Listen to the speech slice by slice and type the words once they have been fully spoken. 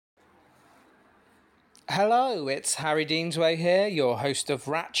Hello, it's Harry Deansway here, your host of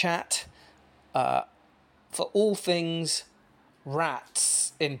Rat Chat, for all things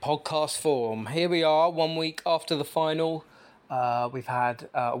rats in podcast form. Here we are, 1 week after the final. We've had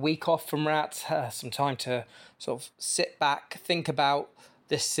a week off from Rats, some time to sort of sit back, think about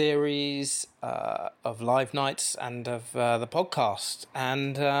this series of live nights and of the podcast.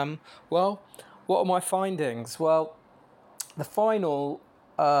 And, well, what are my findings? Well, the final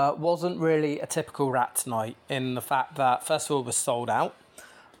wasn't really a typical Rats night in the fact that, first of all, it was sold out.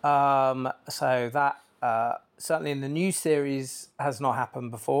 So that certainly in the new series has not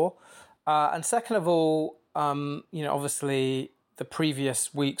happened before. And second of all, obviously the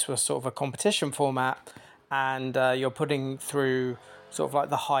previous weeks were sort of a competition format, and you're putting through sort of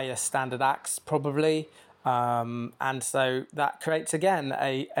like the highest standard acts probably. And so that creates, again,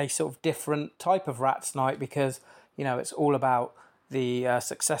 a sort of different type of Rats night because, it's all about the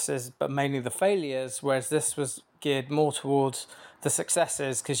successes, but mainly the failures, whereas this was geared more towards the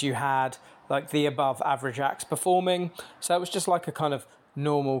successes because you had like the above average acts performing. So it was just like a kind of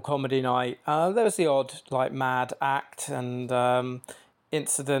normal comedy night. There was the odd like mad act and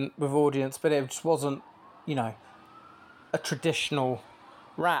incident with audience, but it just wasn't, a traditional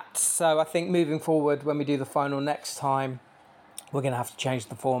Rats. So I think moving forward, when we do the final next time, we're going to have to change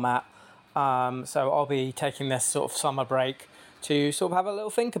the format. So I'll be taking this sort of summer break to sort of have a little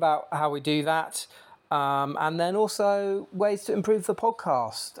think about how we do that. And then also ways to improve the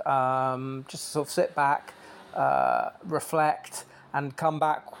podcast. Just sort of sit back, reflect, and come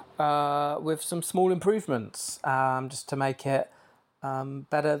back with some small improvements just to make it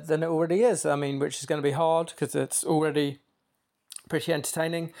better than it already is. I mean, which is going to be hard because it's already pretty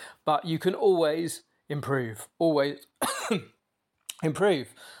entertaining, but you can always improve. Always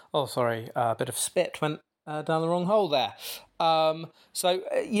improve. Oh, sorry, a bit of spit went down the wrong hole there.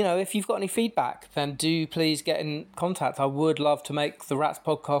 If you've got any feedback, then do please get in contact. I would love to make the Rats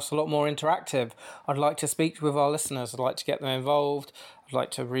podcast a lot more interactive. I'd like to speak with our listeners. I'd like to get them involved. I'd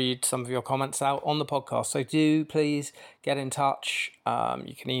like to read some of your comments out on the podcast. So do please get in touch.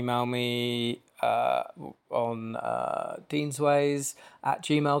 You can email me on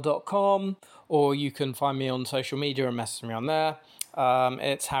deansways@gmail.com, or you can find me on social media and message me on there.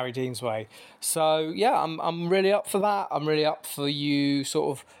 It's Harry Deansway. So yeah, I'm really up for that. I'm really up for you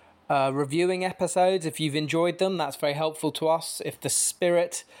sort of reviewing episodes. If you've enjoyed them, that's very helpful to us. If the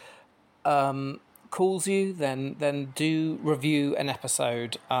spirit calls you, then do review an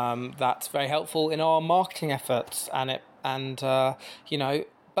episode. That's very helpful in our marketing efforts, but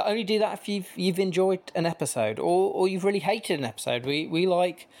only do that if you've enjoyed an episode or you've really hated an episode. We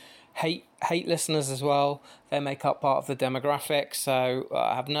like hate listeners as well. They make up part of the demographic, so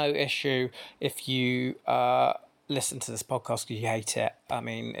I have no issue if you listen to this podcast because you hate it. I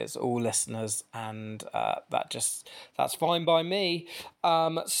mean, it's all listeners, and that's fine by me.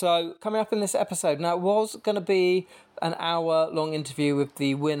 So coming up in this episode, now it was going to be an hour-long interview with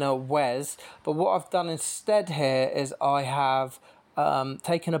the winner, Wes, but what I've done instead here is I have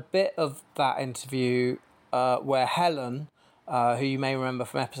taken a bit of that interview where Helen, who you may remember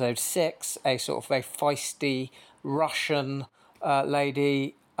from episode 6, a sort of very feisty Russian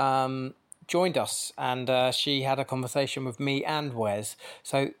lady, joined us, and she had a conversation with me and Wes.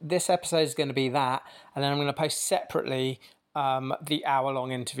 So this episode is going to be that, and then I'm going to post separately the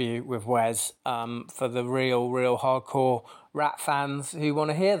hour-long interview with Wes for the real hardcore Rat fans who want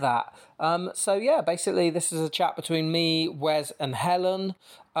to hear that. So yeah, basically this is a chat between me, Wes and Helen.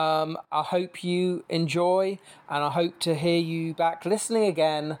 I hope you enjoy, and I hope to hear you back listening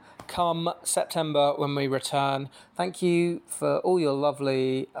again come September when we return. Thank you for all your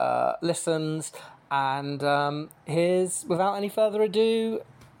lovely listens, and here's, without any further ado,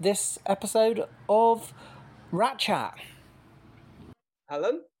 this episode of Rat Chat.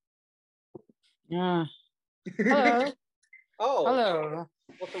 Helen? Yeah. Hello. Oh. Hello.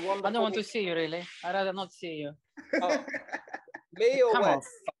 What a wonderful... I don't want to see you, really. I'd rather not see you. Oh. Me or Come Wes? on,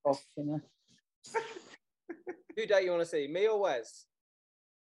 fuck off, Who do you want to see, me or Wes?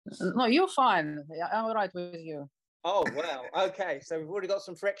 No, you're fine. I'm all right with you. Oh, well, okay. So we've already got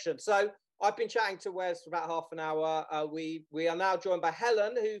some friction. So I've been chatting to Wes for about half an hour. We are now joined by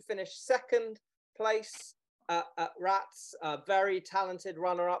Helen, who finished second place at Rats. Very talented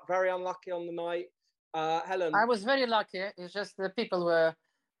runner-up, very unlucky on the night. Helen. I was very lucky. It's just the people were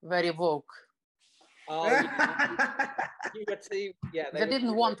very woke. Oh, you were too, yeah. They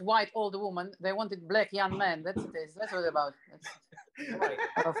didn't want white old woman. They wanted black young men. That's it is. That's what it's about. Right.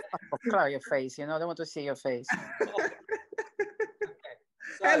 Cry your face. They want to see your face. Okay.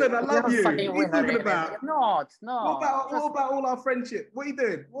 So, Helen, I love you. What are you talking Winner, about? Not. What about all our friendship? What are you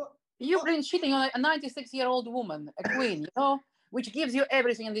doing? What? You've been cheating on a 96-year-old woman, a queen, which gives you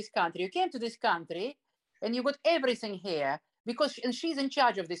everything in this country. You came to this country and you got everything here because and she's in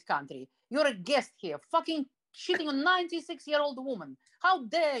charge of this country. You're a guest here, fucking cheating on 96-year-old woman. How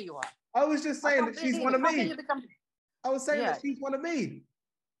dare you are? I was just saying that she's one of me. I was saying that she's one of me.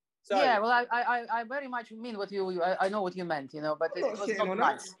 So, yeah, well, I very much mean what I know what you meant, but it was not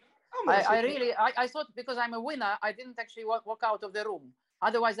nice. I thought because I'm a winner, I didn't actually walk out of the room.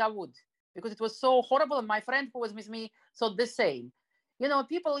 Otherwise, I would, because it was so horrible. And my friend who was with me thought the same.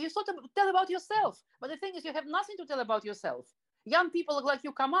 People, you sort of tell about yourself. But the thing is, you have nothing to tell about yourself. Young people like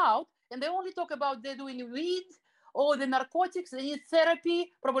you come out and they only talk about they're doing weed or the narcotics. They need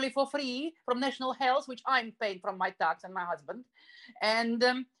therapy, probably for free from National Health, which I'm paying from my tax and my husband. And,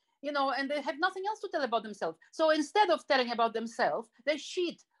 and they have nothing else to tell about themselves. So instead of telling about themselves, they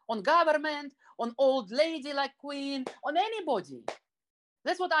shit on government, on old lady like Queen, on anybody.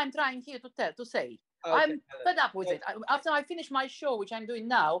 That's what I'm trying here to say. Okay. I'm fed up with it. After I finish my show, which I'm doing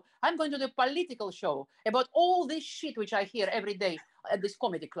now, I'm going to do a political show about all this shit which I hear every day at these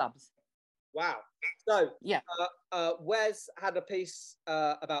comedy clubs. Wow. So, yeah. Wes had a piece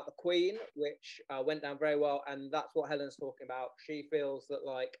about the Queen, which went down very well, and that's what Helen's talking about. She feels that,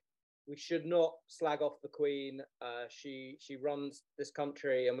 we should not slag off the Queen. She runs this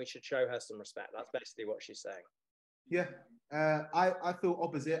country, and we should show her some respect. That's basically what she's saying. Yeah, I feel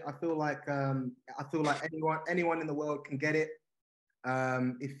opposite. I feel like anyone in the world can get it.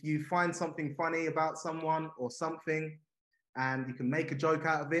 If you find something funny about someone or something, and you can make a joke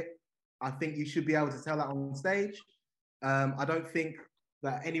out of it, I think you should be able to tell that on stage. I don't think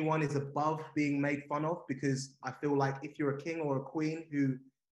that anyone is above being made fun of, because I feel like if you're a king or a queen who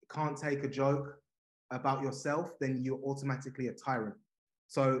can't take a joke about yourself, then you're automatically a tyrant.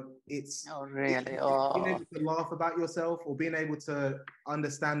 So it's being able to laugh about yourself, or being able to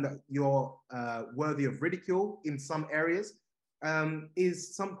understand that you're worthy of ridicule in some areas,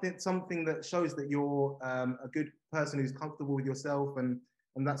 is something that shows that you're a good person who's comfortable with yourself and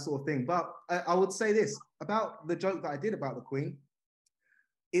that sort of thing. But I would say this about the joke that I did about the Queen.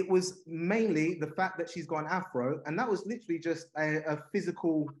 It was mainly the fact that she's got an afro, and that was literally just a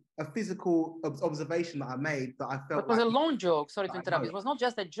physical observation that I made that I felt. It was a long joke. Sorry to interrupt. It was not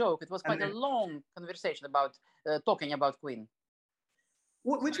just a joke. It was quite a long conversation about talking about Queen.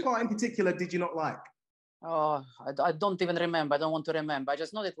 Which part in particular did you not like? Oh, I don't even remember. I don't want to remember. I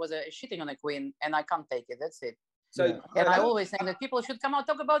just know it was a shitting on a Queen, and I can't take it. That's it. So, and I always think that people should come out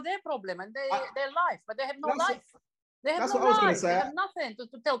talk about their problem and their life, but they have no life. They have no life. They have nothing to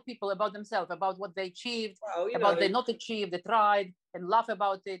tell people about themselves, about what they achieved, about they not achieved, they tried, and laugh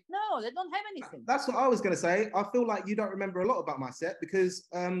about it. No, they don't have anything. That's what I was going to say. I feel like you don't remember a lot about my set, because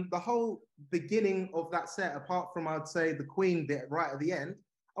the whole beginning of that set, apart from, I'd say, the Queen bit right at the end,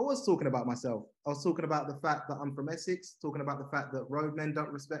 I was talking about myself. I was talking about the fact that I'm from Essex, talking about the fact that roadmen don't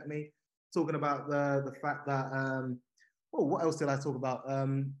respect me, talking about the fact that, what else did I talk about?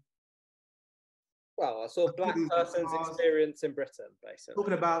 Well, I saw black person's experience in Britain, basically.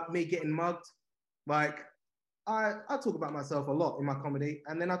 Talking about me getting mugged. Like, I talk about myself a lot in my comedy,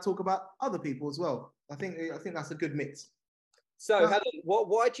 and then I talk about other people as well. I think that's a good mix. So, Helen,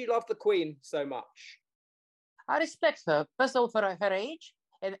 why do you love the Queen so much? I respect her, first of all, for her age.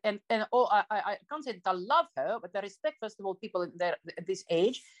 And I can't say that I love her, but I respect, first of all, people at this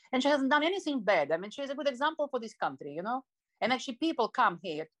age. And she hasn't done anything bad. I mean, she's a good example for this country, And actually, people come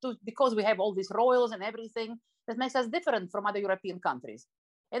here because we have all these royals and everything that makes us different from other European countries.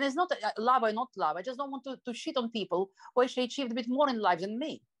 And it's not love or not love. I just don't want to shit on people who actually achieved a bit more in life than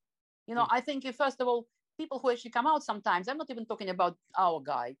me. I think, first of all, people who actually come out sometimes, I'm not even talking about our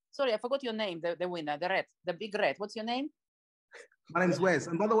guy. Sorry, I forgot your name, the winner, the big red. What's your name? My name's Wes.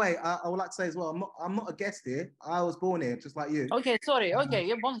 And by the way, I would like to say as well, I'm not a guest here. I was born here, just like you. Okay, sorry. Okay,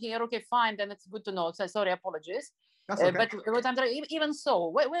 you're born here. Okay, fine. Then it's good to know. So sorry, apologies. That's okay. But what I'm trying, even so,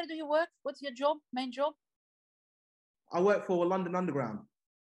 where do you work? What's your job, main job? I work for London Underground.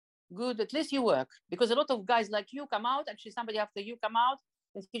 Good, at least you work. Because a lot of guys like you come out, actually somebody after you come out,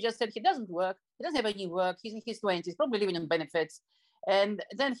 and he just said he doesn't work. He doesn't have any work. He's in his 20s, probably living on benefits. And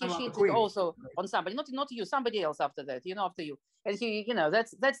then he cheated also on somebody, not you, somebody else after that, after you. And he,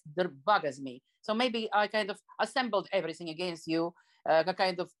 that buggers me. So maybe I kind of assembled everything against you, a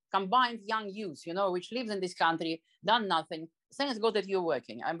kind of combined young youth, which lives in this country, done nothing. Thanks God that you're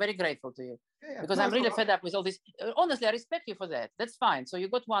working. I'm very grateful to you because I'm really fed up with all this. Honestly, I respect you for that. That's fine. So you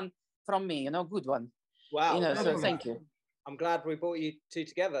got one from me, good one. Wow. So thank you. I'm glad we brought you two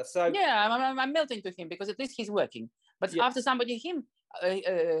together. So yeah, I'm melting to him because at least he's working. But after somebody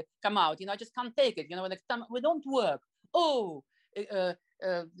come out, I just can't take it. When we don't work.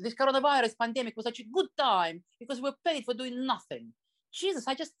 this coronavirus pandemic was such a good time because we're paid for doing nothing. Jesus,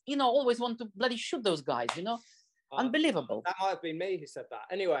 I just, always want to bloody shoot those guys, Unbelievable. That might have been me who said that.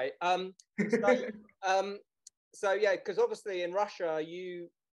 Anyway, so yeah, because obviously in Russia,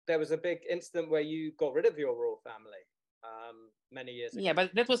 there was a big incident where you got rid of your royal family many years ago. Yeah,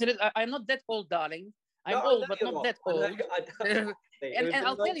 but that was it. I'm not that old, darling. I'm old, but not that old. And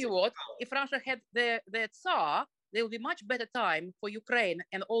I'll tell you what, if Russia had the Tsar, there will be much better time for Ukraine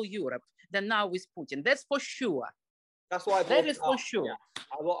and all Europe than now with Putin. That's for sure. That's why that is for sure. Yeah.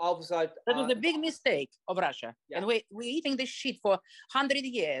 That was a big mistake of Russia. Yeah. And we're eating this shit for 100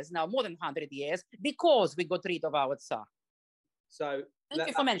 years now, more than 100 years, because we got rid of our Tsar. So thank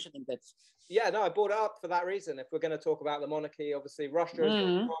you for mentioning that. Yeah, no, I brought it up for that reason. If we're going to talk about the monarchy, obviously Russia is an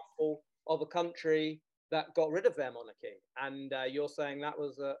example of a country that got rid of their monarchy, and you're saying that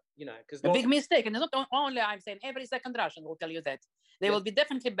was because a big mistake. And not only I'm saying, every second Russian will tell you that they will be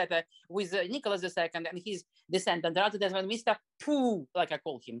definitely better with Nicholas II and his descendant rather than Mr. Pooh, like I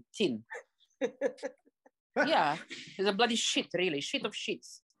call him, Tin. Yeah, it's a bloody shit, really, shit of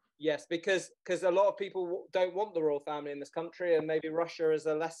shits. Yes, because a lot of people don't want the royal family in this country, and maybe Russia is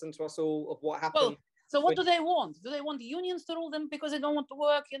a lesson to us all of what happened. Well, so what do they want? Do they want unions to rule them because they don't want to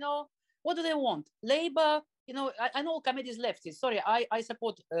work? What do they want? Labor? I know committees leftists. Sorry, I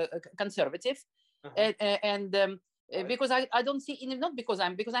support conservative, because I don't see not because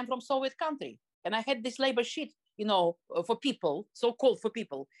I'm from Soviet country and I had this labor shit. For people, so-called for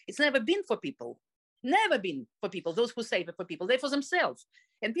people. It's never been for people. Never been for people. Those who save it for people, they're for themselves.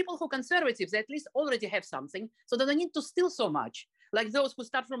 And people who are conservatives, they at least already have something, so they don't need to steal so much, like those who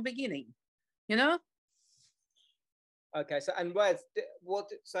start from beginning. Okay, so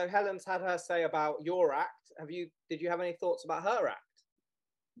so Helen's had her say about your act. Did you have any thoughts about her act?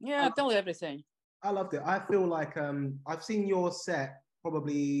 Yeah, tell me everything. I loved it. I feel like I've seen your set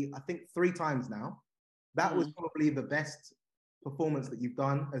probably, I think, 3 times now. That was probably the best performance that you've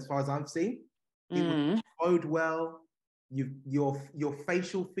done as far as I've seen. It flowed well. Your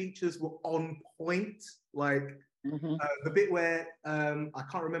facial features were on point. Like the bit where I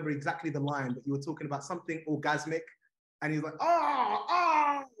can't remember exactly the line, but you were talking about something orgasmic, and he's like,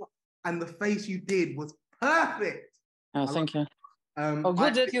 and the face you did was perfect. Oh, thank you.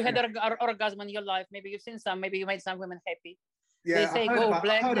 Good that you had an orgasm in your life. Maybe you've seen some. Maybe you made some women happy. Yeah, they say go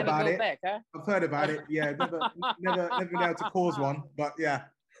black, never go back. Huh? I've heard about it. Yeah, never been able to cause one, but yeah,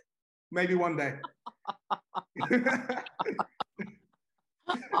 maybe one day.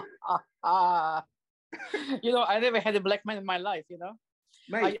 I never had a black man in my life.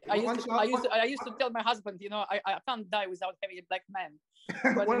 Mate, I used to tell my husband, I can't die without having a black man.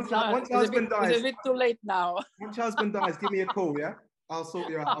 But once your husband dies, it's a bit too late now. Once your husband dies, give me a call, yeah? I'll sort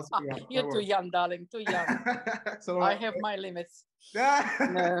you out. You're too young, darling. Too young. So I have my limits.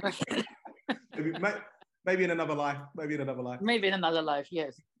 No. Maybe in another life. Maybe in another life.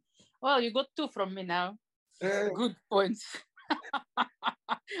 Yes. Well, you got 2 from me now. Good points.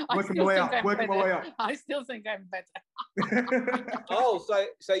 Working my way up. I still think I'm better. Oh,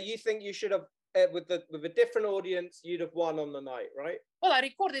 so you think you should have with a different audience, you'd have won on the night, right? Well, I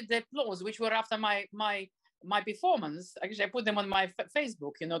recorded the applause, which were after my performance. Actually, I put them on my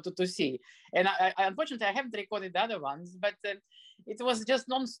Facebook, to see. And I unfortunately I haven't recorded the other ones, but it was just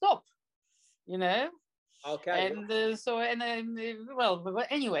non-stop, Okay. And well,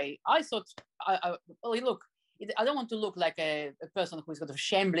 anyway, I thought, look, I don't want to look like a person who is sort of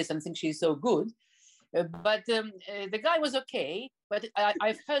shameless and thinks she's so good, but the guy was okay. But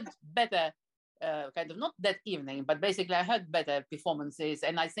I've heard better, kind of not that evening, but basically I heard better performances,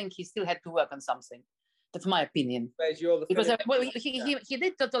 and I think he still had to work on something. That's my opinion. Because he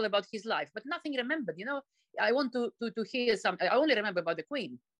did talk about his life, but nothing remembered. I want to hear some. I only remember about the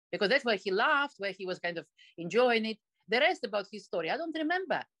Queen because that's where he laughed, where he was kind of enjoying it. The rest about his story, I don't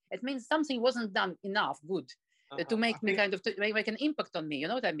remember. It means something wasn't done enough good to make me kind of to make an impact on me. You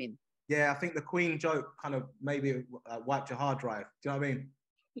know what I mean? Yeah, I think the Queen joke kind of maybe wiped your hard drive. Do you know what I mean?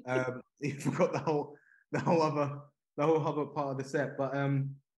 You forgot the whole other part of the set, but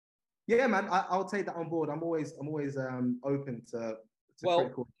yeah, man, I'll take that on board. I'm always open to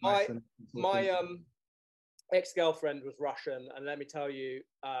critical advice. My ex-girlfriend was Russian, and let me tell you,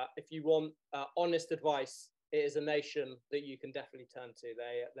 if you want honest advice, it is a nation that you can definitely turn to.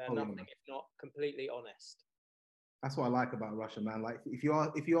 They're nothing if not completely honest. That's what I like about Russia, man. Like if you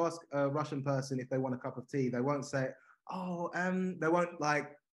ask a Russian person if they want a cup of tea, they won't say, they won't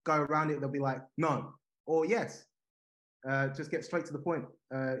like go around it. They'll be like, no, or yes. Just get straight to the point.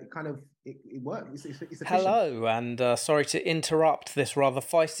 It works. It's efficient. Hello, and sorry to interrupt this rather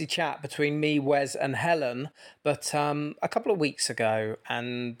feisty chat between me, Wes, and Helen. But a couple of weeks ago,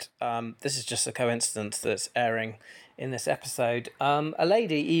 and this is just a coincidence that's airing in this episode, a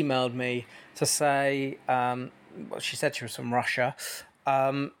lady emailed me to say, she said she was from Russia,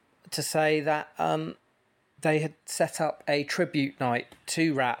 to say that they had set up a tribute night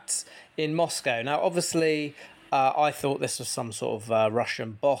to Rats in Moscow. Now, obviously, I thought this was some sort of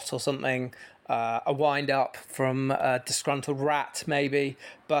Russian bot or something, a wind-up from a disgruntled rat, maybe.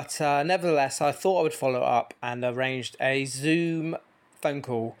 But nevertheless, I thought I would follow up and arranged a Zoom phone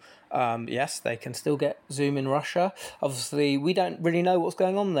call. Yes, they can still get Zoom in Russia. Obviously, we don't really know what's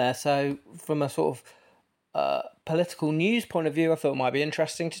going on there. So from a sort of political news point of view, I thought it might be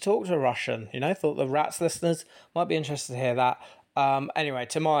interesting to talk to a Russian. Thought the Rats listeners might be interested to hear that. Anyway,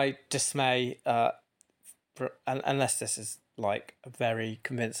 to my dismay, unless this is like a very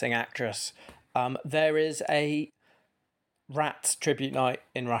convincing actress, there is a Rats tribute night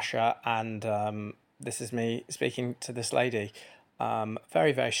in Russia, and this is me speaking to this lady.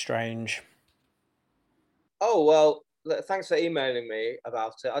 Very, very strange. Oh, well, thanks for emailing me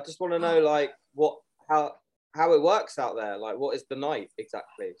about it. I just want to know, like, how it works out there. Like, what is the night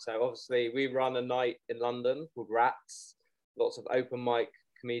exactly? So obviously we run a night in London called Rats, lots of open mic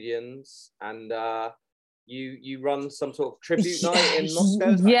comedians, and you run some sort of tribute night in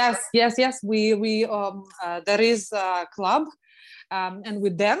Moscow? Yes. We there is a club, and we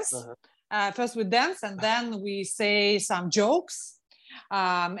dance. First we dance, and then we say some jokes.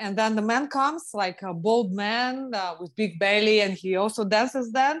 And then the man comes, like a bald man with big belly, and he also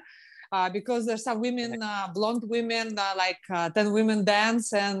dances then. Because there's some women, blonde women, 10 women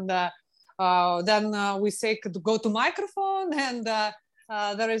dance, and then we say to go to microphone, and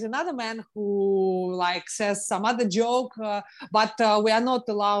there is another man who says some other joke, but we are not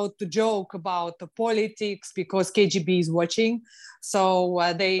allowed to joke about politics because KGB is watching. So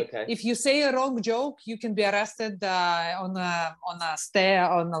if you say a wrong joke, you can be arrested on a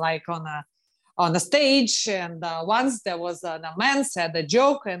stage. And once there was a man said a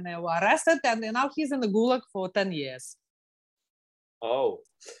joke and they were arrested, and now he's in the gulag for 10 years. Oh,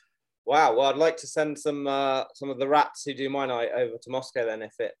 wow. Well, I'd like to send some of the Rats who do my night over to Moscow then,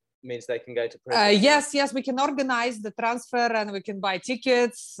 if it means they can go to prison. Yes, we can organize the transfer and we can buy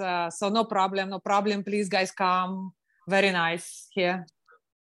tickets. So no problem. Please, guys, come. Very nice here.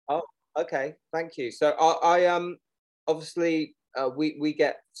 Oh, okay. Thank you. So I obviously we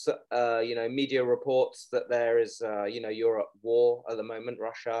get media reports that there is you're at war at the moment,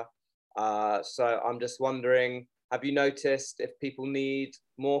 Russia. So I'm just wondering, have you noticed if people need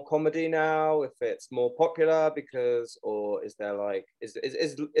more comedy now, if it's more popular, or is there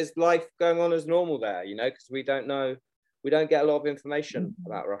is life going on as normal there? Because we don't know. We don't get a lot of information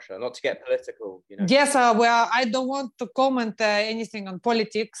about Russia, not to get political, Yes, well, I don't want to comment anything on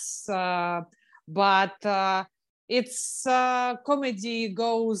politics, but it's comedy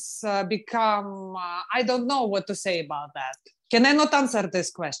goes become, I don't know what to say about that. Can I not answer this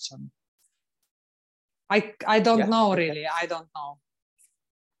question? I don't know, really. I don't know.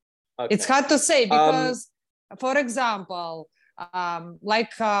 Okay. It's hard to say because, for example,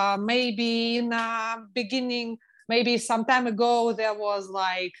 maybe in the beginning, maybe some time ago, there was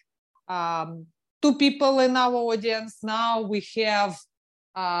 2 people in our audience. Now we have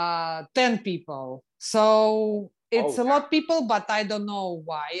 10 people. So it's a lot of people, but I don't know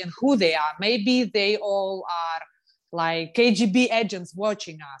why and who they are. Maybe they all are like KGB agents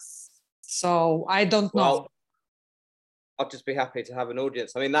watching us. So I don't know. Well, I'd just be happy to have an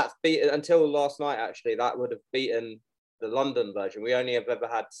audience. I mean, that's beaten until last night, actually, that would have beaten the London version. We only have ever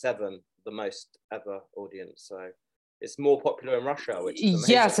had 7, the most ever audience. So it's more popular in Russia, which is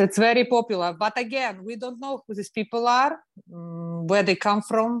amazing. Yes, it's very popular. But again, we don't know who these people are, where they come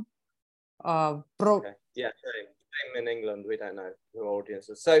from. Okay. Yeah, same in England. We don't know who our audience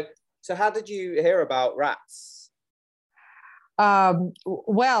is. So how did you hear about Rats? We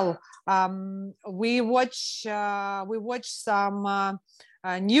watch some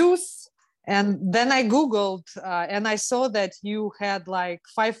news, and then I Googled and I saw that you had 5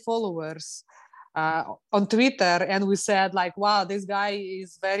 followers on Twitter, and we said wow, this guy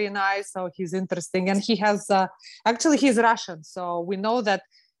is very nice, so he's interesting, and he has actually he's Russian, so we know that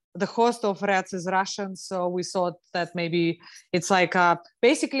the host of Rats is Russian, so we thought that maybe it's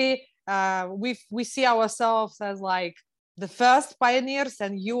basically we see ourselves as the first pioneers,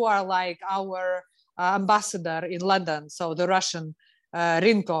 and you are our ambassador in London, so the Russian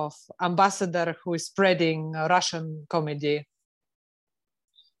Rinkov ambassador who is spreading Russian comedy.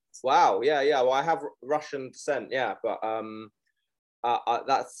 Wow. Yeah. Yeah. Well, I have Russian descent. Yeah, but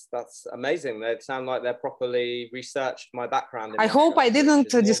that's amazing. They sound like they're properly researched my background. I hope I didn't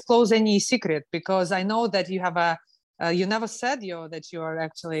disclose any secret, because I know that you have a. You never said that you are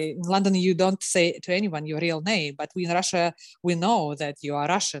actually in London. You don't say to anyone your real name, but we in Russia we know that you are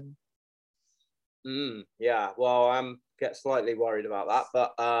Russian. Yeah. Well, get slightly worried about that,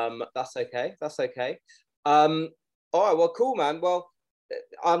 but that's okay. That's okay. All right. Well, cool, man. Well,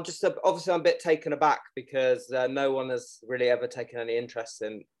 I'm just obviously I'm a bit taken aback because no one has really ever taken any interest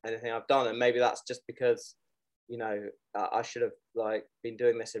in anything I've done, and maybe that's just because I should have been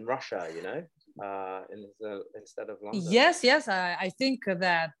doing this in Russia, instead of London. Yes, I think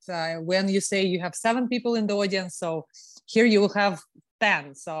that when you say you have 7 people in the audience, so here you will have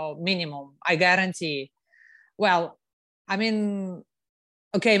 10, so minimum, I guarantee. Well, I mean,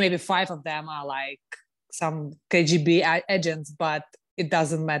 okay, maybe 5 of them are like some KGB agents, but it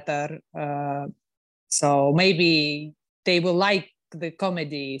doesn't matter. So maybe they will like the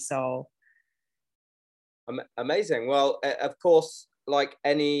comedy. So amazing. Well, of course, like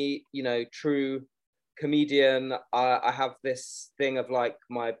any true comedian, I have this thing of my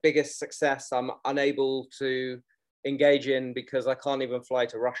biggest success I'm unable to engage in because I can't even fly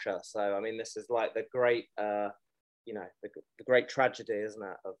to Russia. So I mean, this is like the great the great tragedy, isn't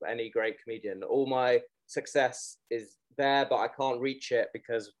it, of any great comedian. All my success is there, but I can't reach it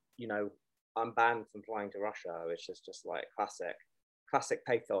because I'm banned from flying to Russia, which is just like classic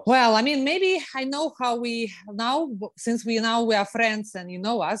pathos. Well, I mean, maybe I know how we now, since we are friends and you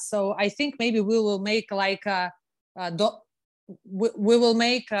know us, so I think maybe we will make we will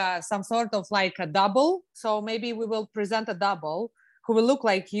make some sort of like a double. So maybe we will present a double who will look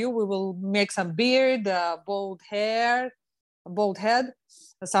like you. We will make some beard, bald hair, bald head,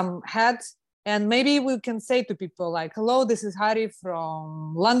 some hat. And maybe we can say to people like, hello, this is Harry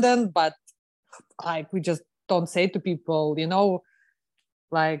from London, but like we just don't say to people,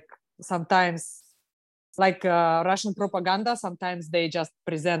 like sometimes like Russian propaganda, sometimes they just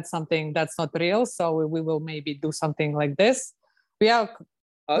present something that's not real. So we will maybe do something like this. We are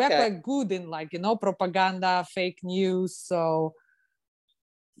quite good in propaganda, fake news. So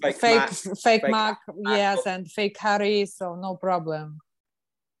fake Mac, yes, and fake Harry. So no problem.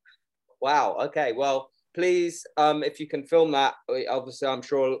 Wow. Okay. Well, please, if you can film that, obviously, I'm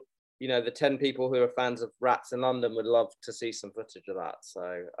sure the 10 people who are fans of Rats in London would love to see some footage of that.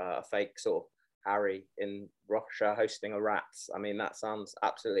 So a fake sort of Harry in Russia hosting a Rats. I mean, that sounds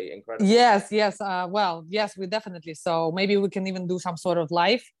absolutely incredible. Yes. Well, yes, we definitely. So maybe we can even do some sort of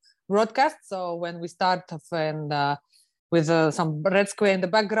live broadcast. So when we start and with some red square in the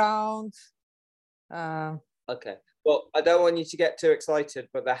background. Okay. Well, I don't want you to get too excited,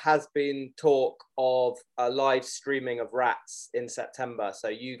 but there has been talk of a live streaming of Rats in September. So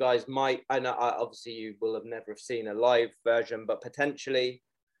you guys might, I know obviously you will have never seen a live version, but potentially,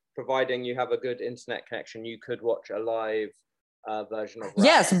 providing you have a good internet connection, you could watch a live version of Rats.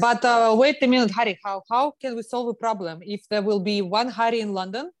 Yes, but wait a minute, Harry, how can we solve a problem if there will be one Harry in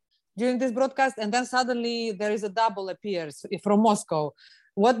London during this broadcast and then suddenly there is a double appears from Moscow?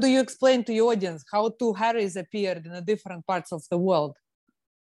 What do you explain to your audience? How 2 Harrys appeared in different parts of the world?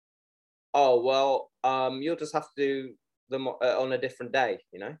 Oh, well, you'll just have to do them on a different day,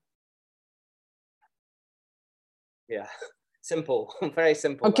 Yeah, simple, very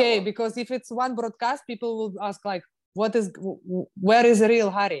simple. Okay, because if it's one broadcast, people will ask like, where is the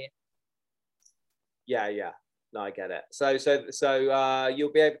real Harry? Yeah. No, I get it. So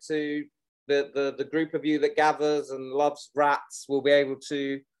you'll be able to, the group of you that gathers and loves Rats will be able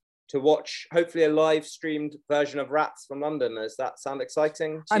to watch hopefully a live streamed version of Rats from London. Does that sound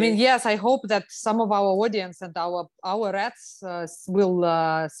exciting? I mean, yes, I hope that some of our audience and our Rats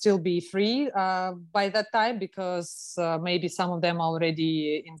will still be free by that time, because maybe some of them are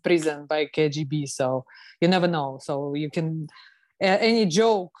already in prison by KGB. So you never know. So you can, any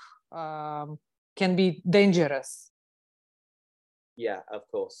joke can be dangerous. Yeah, of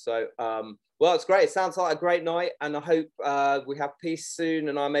course. So, well, it's great. It sounds like a great night, and I hope we have peace soon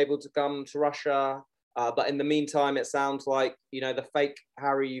and I'm able to come to Russia. But in the meantime, it sounds like, the fake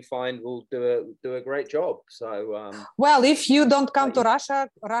Harry you find will do a great job. So, well, if you don't come to Russia,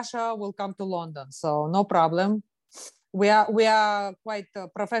 Russia will come to London. So no problem. We are quite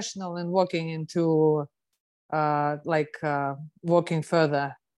professional in walking into walking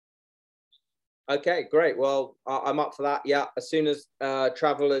further. Okay, great. Well, I'm up for that. Yeah, as soon as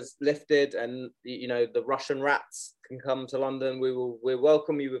travel is lifted and the Russian Rats can come to London, we'll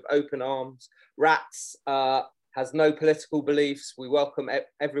welcome you with open arms. Rats has no political beliefs. We welcome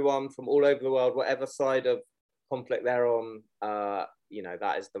everyone from all over the world, whatever side of conflict they're on.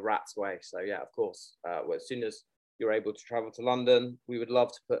 that is the Rats way. So yeah, of course, well, as soon as you're able to travel to London, we would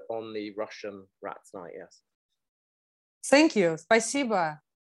love to put on the Russian Rats night. Yes. Thank you. Спасибо.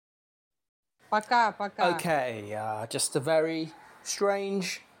 Пока. Okay, just a very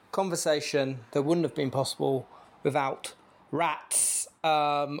strange conversation that wouldn't have been possible without Rats.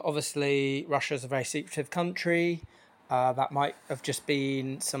 Obviously, Russia is a very secretive country. That might have just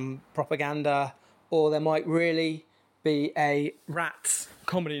been some propaganda, or there might really be a Rats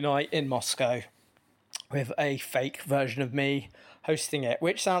comedy night in Moscow with a fake version of me hosting it,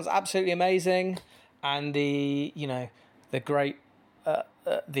 which sounds absolutely amazing. And the great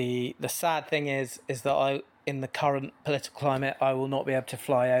the sad thing is that in the current political climate, I will not be able to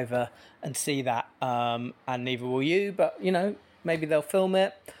fly over and see that, and neither will you. But maybe they'll film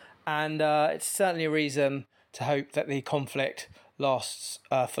it, and it's certainly a reason to hope that the conflict lasts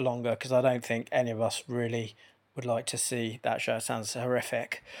for longer, because I don't think any of us really would like to see that show. It sounds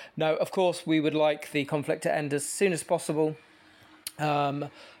horrific. No, of course we would like the conflict to end as soon as possible, to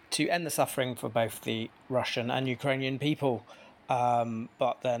end the suffering for both the Russian and Ukrainian people.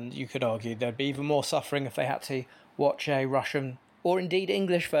 But then you could argue there'd be even more suffering if they had to watch a Russian or indeed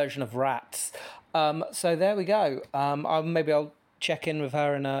English version of Rats. So there we go. Maybe I'll check in with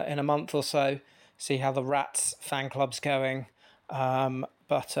her in a month or so, see how the Rats fan club's going.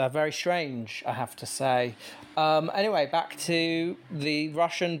 But very strange, I have to say. Anyway, back to the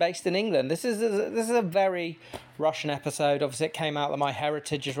Russian based in England. This is a very Russian episode. Obviously, it came out that my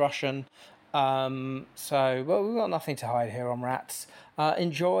heritage is Russian. So, we've got nothing to hide here on Rats.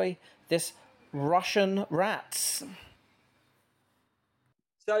 Enjoy this Russian Rats.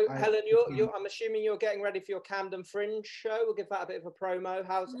 So, Helen, I'm assuming you're getting ready for your Camden Fringe show. We'll give that a bit of a promo.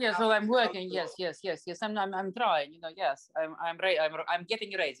 I'm working. Yes. I'm trying. Yes, I'm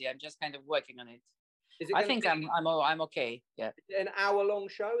getting ready. I'm just kind of working on it. I think I'm okay. Yeah. Is it an hour-long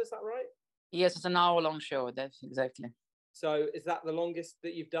show? Is that right? Yes, it's an hour-long show. That's exactly. So, is that the longest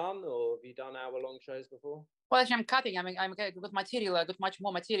that you've done, or have you done hour-long shows before? Well, actually, I'm cutting. I got material. I got much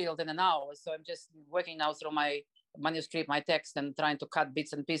more material than an hour. So I'm just working now through my manuscript, my text, and trying to cut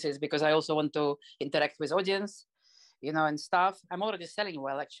bits and pieces, because I also want to interact with audience, and stuff. I'm already selling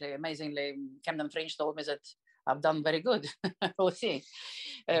well, actually. Amazingly, Camden Fringe told me that I've done very good. We'll see,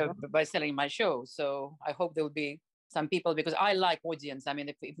 by selling my show. So I hope there will be some people, because I like audience. I mean,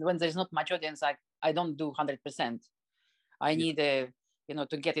 if when there's not much audience, I don't do 100%. I need to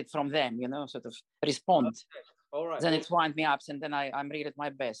get it from them, sort of respond. Okay. All right. Then it winds me up, and then I'm really at my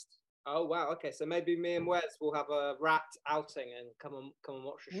best. Oh wow! Okay, so maybe me and Wes will have a Rat outing and come and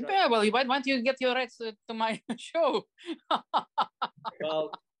watch the show. Yeah, well, why don't you get your Rats to my show?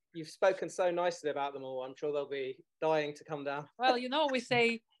 Well, you've spoken so nicely about them all. I'm sure they'll be dying to come down. Well, we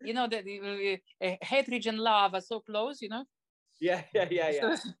say, that hatred and love are so close. Yeah.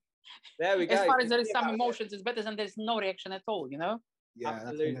 There we go. As far as there is some emotions, it's better than there's no reaction at all. Yeah,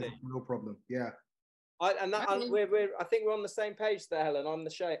 absolutely. No problem. Yeah. I think we're on the same page there, Helen. I'm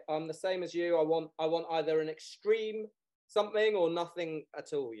the same as you. I want either an extreme something or nothing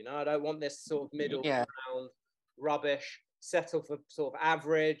at all. I don't want this sort of middle ground rubbish. Settle for sort of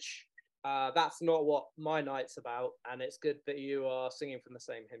average. That's not what my night's about, and it's good that you are singing from the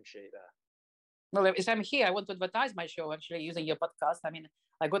same hymn sheet there. Well, if I'm here, I want to advertise my show, actually, using your podcast. I mean,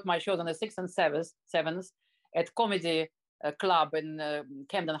 I got my shows on the 6th and 7th at Comedy Club in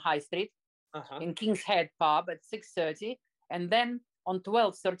Camden High Street, in King's Head Pub at 6:30, and then on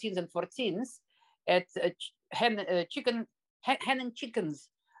 12th, 13th, and 14th at Hen and Chickens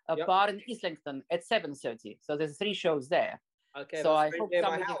bar in Islington at 7:30. So there's 3 shows there. Okay. So I hope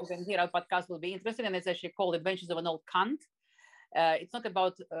somebody who can hear our podcast will be interested, and it's actually called Adventures of an Old Cunt. It's not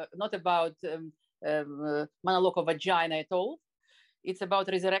about monologue of vagina at all. It's about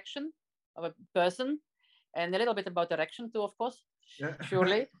resurrection of a person, and a little bit about erection too, of course,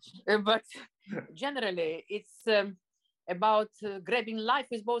 surely. But generally, it's about grabbing life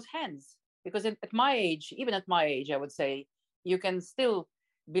with both hands. Because at my age, even at my age, I would say, you can still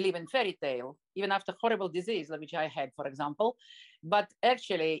believe in fairy tale, even after horrible disease, which I had, for example. But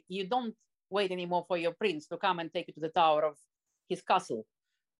actually, you don't wait anymore for your prince to come and take you to the tower of his castle.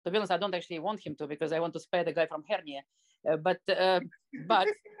 To be honest, I don't actually want him to, because I want to spare the guy from hernia. But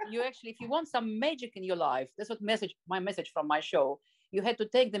you actually, if you want some magic in your life, that's what my message from my show. You had to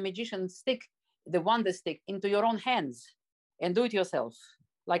take the magician stick, the wonder stick, into your own hands and do it yourself,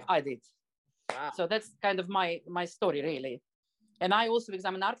 like I did. Wow. So that's kind of my story, really. And I also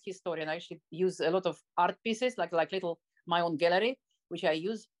examine art history, and I actually use a lot of art pieces, like little my own gallery, which I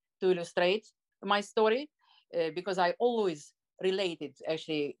use to illustrate my story, because I always related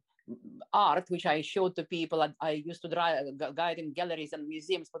actually art, which I showed to people. I used to guide in galleries and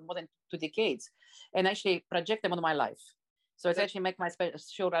museums for more than 2 decades, and actually project them on my life. So it's actually make my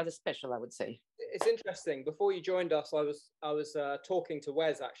show rather special, I would say. It's interesting. Before you joined us, I was talking to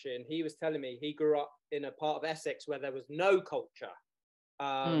Wes actually, and he was telling me he grew up in a part of Essex where there was no culture.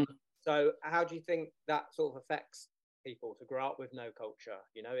 So how do you think that sort of affects people to grow up with no culture?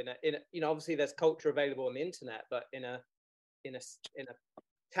 You know, in obviously there's culture available on the internet, but in a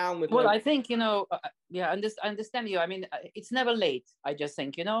town with I think, you know, I understand you. I mean, it's never late. I just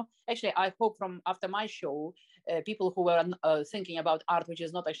think, you know, actually, I hope from after my show, people who were thinking about art which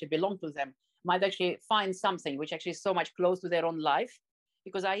does not actually belong to them might actually find something which actually is so much close to their own life,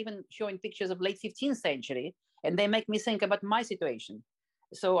 because I even showing pictures of late 15th century, and they make me think about my situation.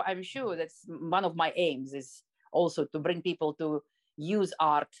 So I'm sure that's one of my aims, is also to bring people to use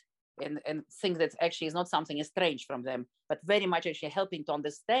art and think that actually is not something strange from them, but very much actually helping to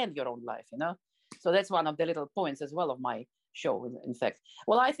understand your own life, you know? So that's one of the little points as well of my show, in fact.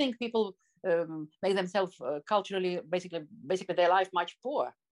 Well, I think people make themselves culturally, basically their life much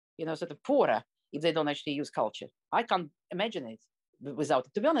poorer, you know, sort of poorer if they don't actually use culture. I can't imagine it without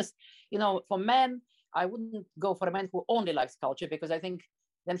it. To be honest, you know, for men, I wouldn't go for a man who only likes culture, because I think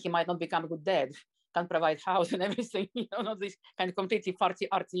then he might not become a good dad, can't provide house and everything, you know, not this kind of completely farty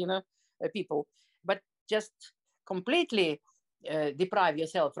arty, you know, people, but just completely deprive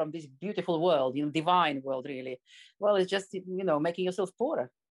yourself from this beautiful world, you know, divine world, really. Well, it's just, you know, making yourself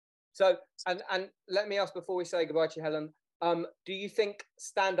poorer. So, and let me ask before we say goodbye to you, Helen, do you think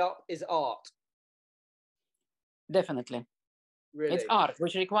stand-up is art? Definitely. Really? It's art,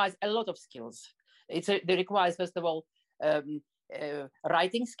 which requires a lot of skills. It requires, first of all,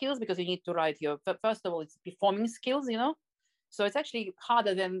 writing skills, because you need to write first of all, it's performing skills, you know. So it's actually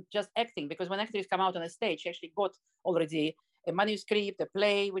harder than just acting, because when actors come out on a stage, you actually got already a manuscript, a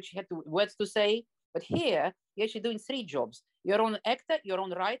play, which you had words to say. But here, you're actually doing 3 jobs: your own actor, your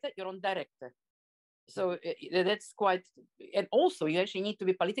own writer, your own director. So that's quite, and also you actually need to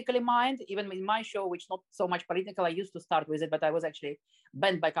be politically minded. Even in my show, which not so much political, I used to start with it, but I was actually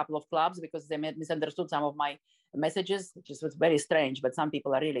banned by a couple of clubs because they misunderstood some of my messages, which was very strange. But some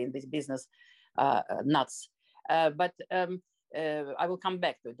people are really in this business nuts. But I will come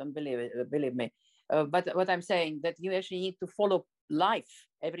back to it. Don't believe me. But what I'm saying, that you actually need to follow life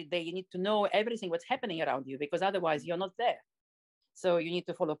every day. You need to know everything what's happening around you, because otherwise you're not there. So you need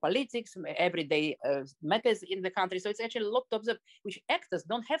to follow politics, everyday matters in the country. So it's actually a lot to observe, which actors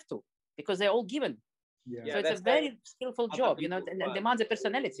don't have to, because they're all given. So it's a very skillful job, you know, and demands a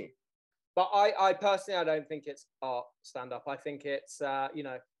personality. But I personally, I don't think it's art, stand-up. I think it's, you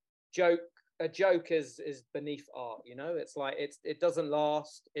know, a joke is beneath art, you know. It's like, it doesn't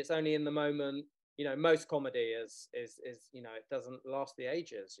last. It's only in the moment. You know, most comedy is you know, it doesn't last the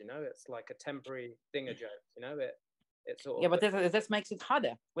ages, you know. It's like a temporary thing, a joke, you know. It's sort of, but that makes it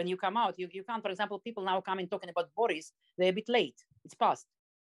harder when you come out. You can't, for example, people now coming talking about Boris, they're a bit late. It's past.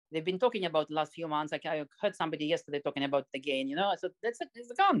 They've been talking about the last few months. Like I heard somebody yesterday talking about it again, you know. So it's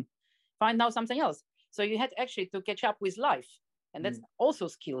gone. Find now something else. So you had actually to catch up with life, and that's also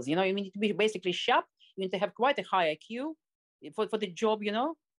skills. You know, you need to be basically sharp. You need to have quite a high IQ for the job, you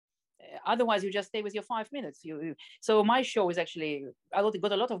know. Otherwise, you just stay with your 5 minutes. So my show is actually, I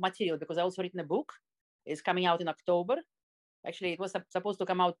got a lot of material, because I also written a book. It's coming out in October. Actually, it was supposed to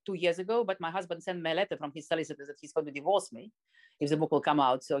come out 2 years ago, but my husband sent me a letter from his solicitor that he's going to divorce me if the book will come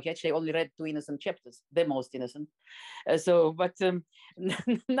out. So he actually only read 2 innocent chapters, the most innocent. But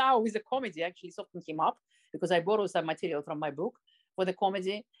now with the comedy, I actually softened him up, because I borrowed some material from my book for the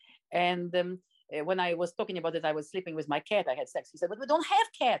comedy. And when I was talking about it, I was sleeping with my cat. I had sex. He said, "But we don't have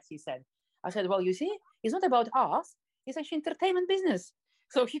cats," he said. I said, "Well, you see, it's not about us. It's actually entertainment business."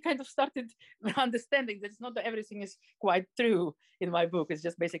 So he kind of started understanding that it's not that everything is quite true in my book. It's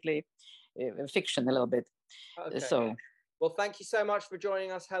just basically fiction a little bit. Okay. So, well, thank you so much for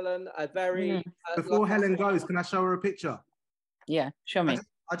joining us, Helen. Before Helen goes, can I show her a picture? Yeah, show me.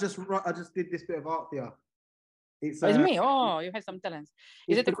 I just did this bit of art for you. It's me. Oh, you have some talents.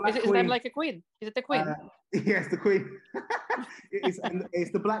 Is it like a queen? Is it the queen? Yes, the queen.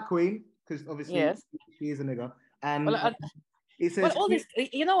 it's the Black Queen, because obviously she is a nigger. And well, it says, all this,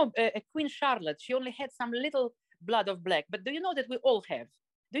 you know, Queen Charlotte, she only had some little blood of black. But do you know that we all have?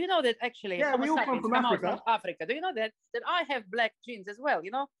 Do you know that actually we all come from Africa. Out from Africa? Do you know that I have black genes as well? You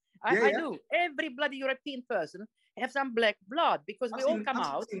know, I do. Every bloody European person have some black blood, because we all come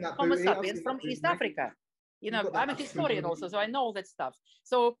out Homo sapiens from East Africa. You know, I'm a historian also, so I know all that stuff.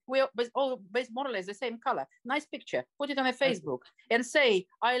 So we're all based more or less the same color. Nice picture. Put it on a Facebook and say,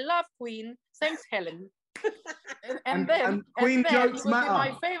 "I love Queen. Thanks, Helen. and then Queen and jokes then matter.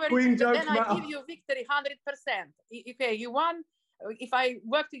 my favorite. Queen jokes then I matter. give you victory 100%. Okay, you won. If I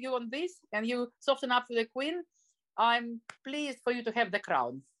work to you on this and you soften up to the queen, I'm pleased for you to have the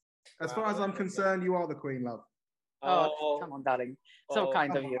crown. As far as I'm concerned, you are the queen, love. Oh, come on, darling. So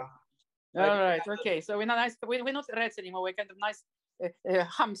kind of you. All right. Okay. So we're not nice. We're not rats anymore. We're kind of nice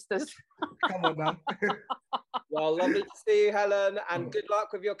hamsters. Come on, man. Well, lovely to see you, Helen, and good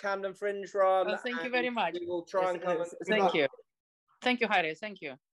luck with your Camden Fringe run. Thank you very much. We will try and come. Thank you. Thank you, Harry. Thank you.